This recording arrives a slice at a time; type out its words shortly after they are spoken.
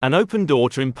an open door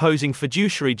to imposing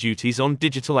fiduciary duties on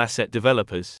digital asset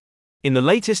developers. In the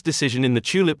latest decision in the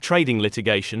Tulip Trading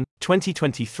litigation,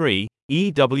 2023,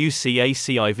 EWCA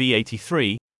Civ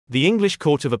 83, the English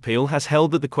Court of Appeal has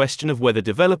held that the question of whether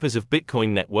developers of Bitcoin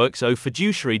networks owe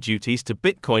fiduciary duties to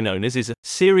Bitcoin owners is a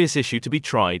serious issue to be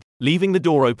tried, leaving the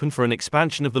door open for an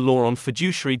expansion of the law on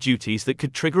fiduciary duties that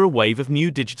could trigger a wave of new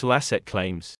digital asset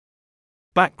claims.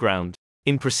 Background.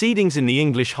 In proceedings in the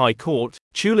English High Court,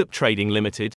 Tulip Trading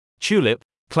Limited, Tulip,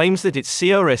 claims that its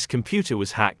CEOâ computer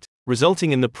was hacked,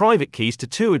 resulting in the private keys to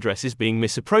two addresses being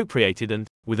misappropriated and,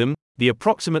 with them, the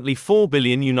approximately $4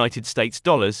 billion United States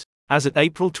dollars, as at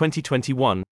April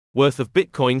 2021, worth of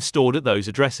Bitcoin stored at those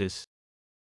addresses.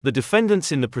 The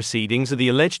defendants in the proceedings are the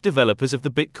alleged developers of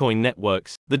the Bitcoin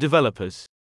networks, the developers.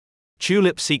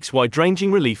 Tulip seeks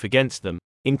wide-ranging relief against them,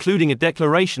 including a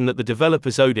declaration that the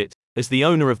developers owed it, as the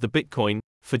owner of the Bitcoin,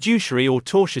 fiduciary or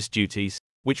tortious duties,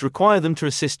 which require them to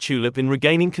assist Tulip in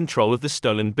regaining control of the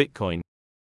stolen Bitcoin.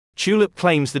 Tulip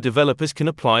claims the developers can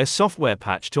apply a software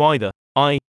patch to either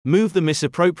I. Move the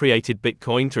misappropriated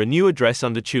Bitcoin to a new address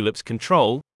under Tulip's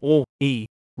control, or E.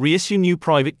 Reissue new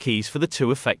private keys for the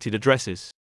two affected addresses.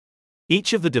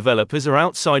 Each of the developers are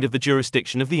outside of the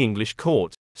jurisdiction of the English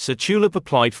court, so Tulip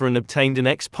applied for and obtained an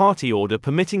ex parte order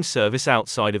permitting service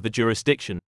outside of the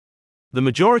jurisdiction. The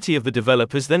majority of the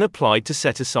developers then applied to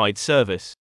set aside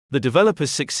service. The developers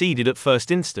succeeded at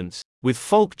first instance, with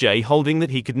Falk J holding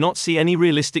that he could not see any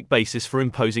realistic basis for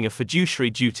imposing a fiduciary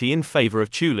duty in favor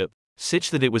of Tulip,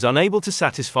 such that it was unable to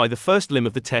satisfy the first limb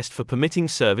of the test for permitting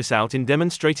service out in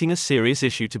demonstrating a serious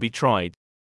issue to be tried.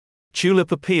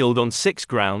 Tulip appealed on 6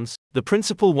 grounds, the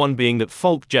principal one being that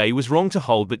Falk J was wrong to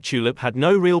hold that Tulip had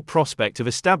no real prospect of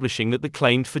establishing that the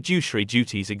claimed fiduciary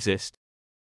duties exist.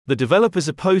 The developers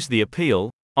opposed the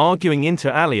appeal, arguing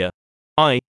inter alia,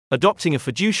 I. Adopting a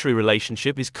fiduciary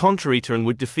relationship is contrary to and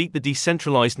would defeat the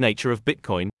decentralised nature of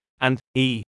Bitcoin, and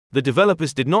e. The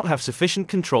developers did not have sufficient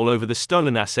control over the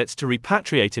stolen assets to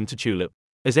repatriate him to Tulip,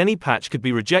 as any patch could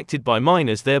be rejected by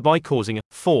miners, thereby causing a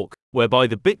fork, whereby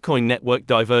the Bitcoin network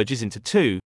diverges into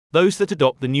two, those that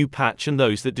adopt the new patch and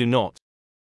those that do not.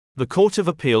 The Court of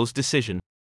Appeal's decision.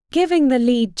 Giving the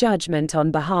lead judgment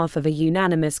on behalf of a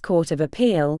unanimous Court of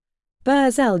Appeal,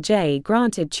 Birrs LJ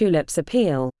granted Tulip's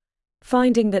appeal,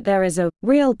 finding that there is a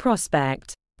real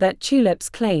prospect that Tulip's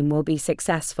claim will be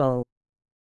successful.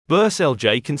 Birss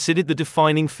LJ considered the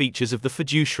defining features of the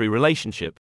fiduciary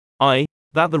relationship, i.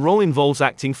 that the role involves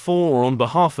acting for or on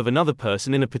behalf of another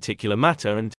person in a particular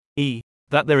matter, and e.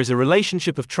 that there is a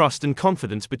relationship of trust and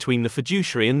confidence between the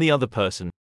fiduciary and the other person.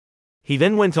 He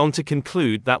then went on to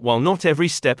conclude that while not every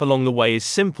step along the way is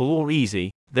simple or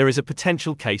easy, there is a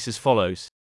potential case as follows.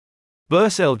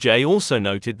 Birss LJ also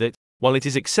noted that, while it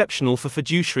is exceptional for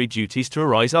fiduciary duties to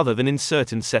arise other than in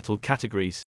certain settled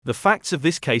categories, the facts of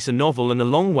this case are novel and a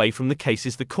long way from the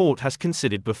cases the court has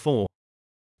considered before.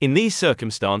 In these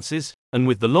circumstances, and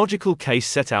with the logical case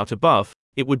set out above,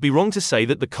 it would be wrong to say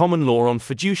that the common law on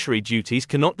fiduciary duties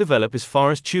cannot develop as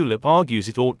far as Tulip argues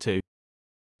it ought to.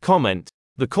 Comment.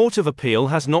 The Court of Appeal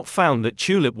has not found that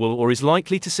Tulip will or is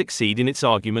likely to succeed in its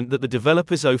argument that the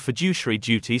developers owe fiduciary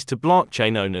duties to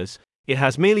blockchain owners. It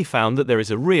has merely found that there is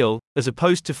a real, as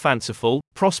opposed to fanciful,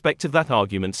 prospect of that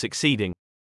argument succeeding.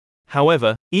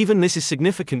 However, even this is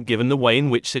significant given the way in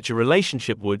which such a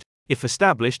relationship would, if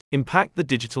established, impact the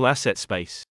digital asset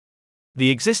space. The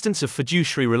existence of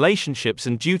fiduciary relationships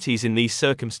and duties in these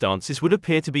circumstances would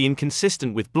appear to be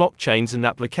inconsistent with blockchains and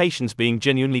applications being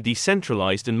genuinely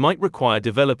decentralized and might require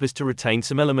developers to retain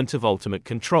some element of ultimate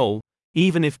control,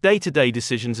 even if day-to-day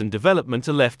decisions and development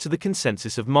are left to the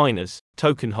consensus of miners,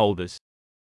 token holders.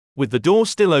 With the door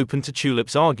still open to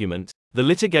Tulip's argument, the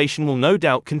litigation will no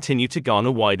doubt continue to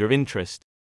garner wider interest.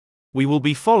 We will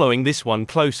be following this one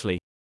closely.